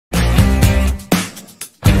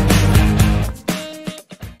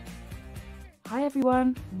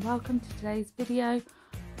everyone, and welcome to today's video.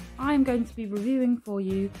 I'm going to be reviewing for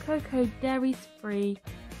you KoKo dairy-free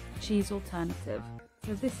cheese alternative.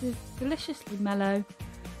 So this is deliciously mellow,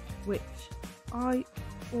 which I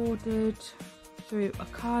ordered through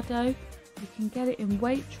Ocardo. You can get it in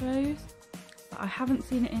Waitrose, but I haven't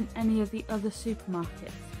seen it in any of the other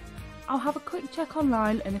supermarkets. I'll have a quick check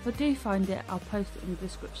online, and if I do find it, I'll post it in the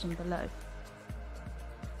description below.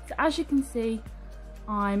 So as you can see,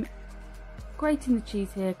 I'm grating the cheese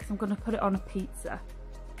here because I'm going to put it on a pizza.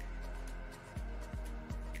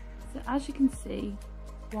 So as you can see,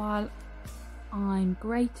 while I'm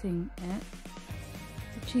grating it,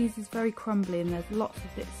 the cheese is very crumbly and there's lots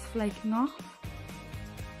of bits flaking off.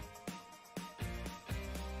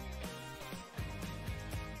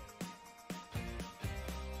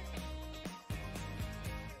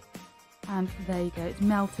 And there you go, it's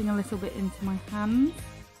melting a little bit into my hands.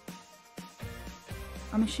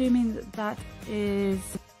 I'm assuming that that is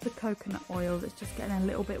the coconut oil that's just getting a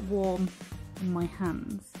little bit warm in my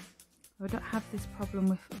hands. I don't have this problem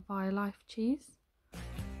with Violife cheese.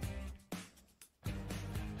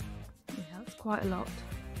 Yeah, that's quite a lot.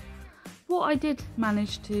 What I did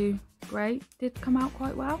manage to grate did come out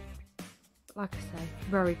quite well. Like I say,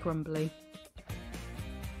 very crumbly.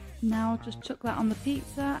 Now I'll just chuck that on the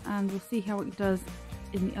pizza and we'll see how it does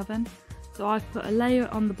in the oven. So I've put a layer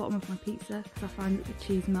on the bottom of my pizza because I find that the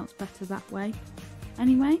cheese melts better that way.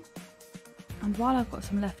 Anyway, and while I've got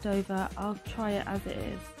some left over, I'll try it as it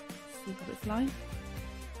is. See what it's like.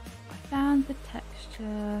 I found the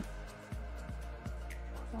texture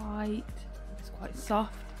quite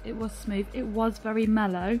soft. It was smooth. It was very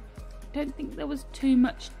mellow. I don't think there was too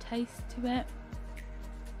much taste to it.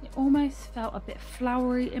 It almost felt a bit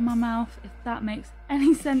floury in my mouth, if that makes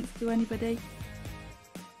any sense to anybody.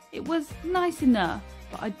 It was nice enough,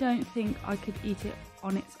 but I don't think I could eat it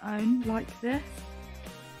on its own like this.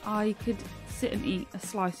 I could sit and eat a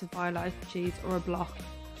slice of Violife cheese or a block.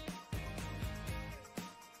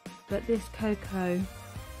 But this KoKo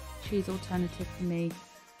cheese alternative for me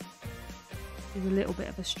is a little bit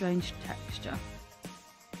of a strange texture.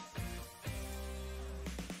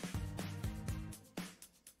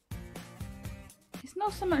 It's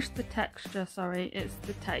not so much the texture, sorry, it's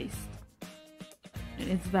the taste.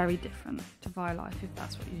 It's very different to Violife if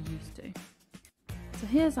that's what you're used to. So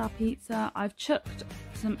here's our pizza. I've chucked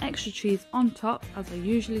some extra cheese on top as I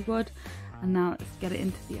usually would, and now let's get it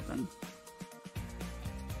into the oven.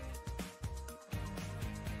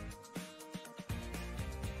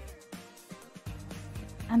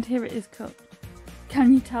 And here it is cooked.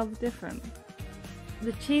 Can you tell the difference?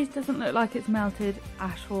 The cheese doesn't look like it's melted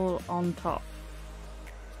at all on top.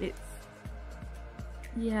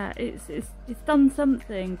 It's done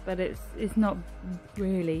something, but it's not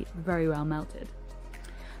really very well melted.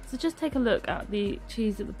 So just take a look at the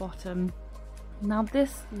cheese at the bottom. Now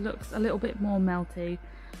this looks a little bit more melty,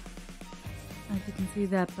 as you can see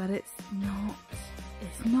there, but it's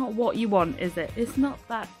not what you want, is it? It's not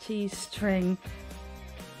that cheese string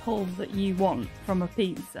pull that you want from a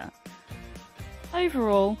pizza.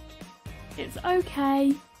 Overall, it's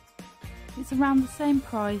okay. It's around the same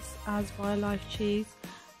price as Violife cheese,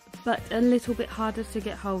 but a little bit harder to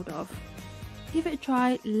get hold of. Give it a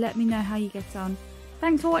try, let me know how you get on.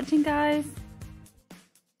 Thanks for watching, guys.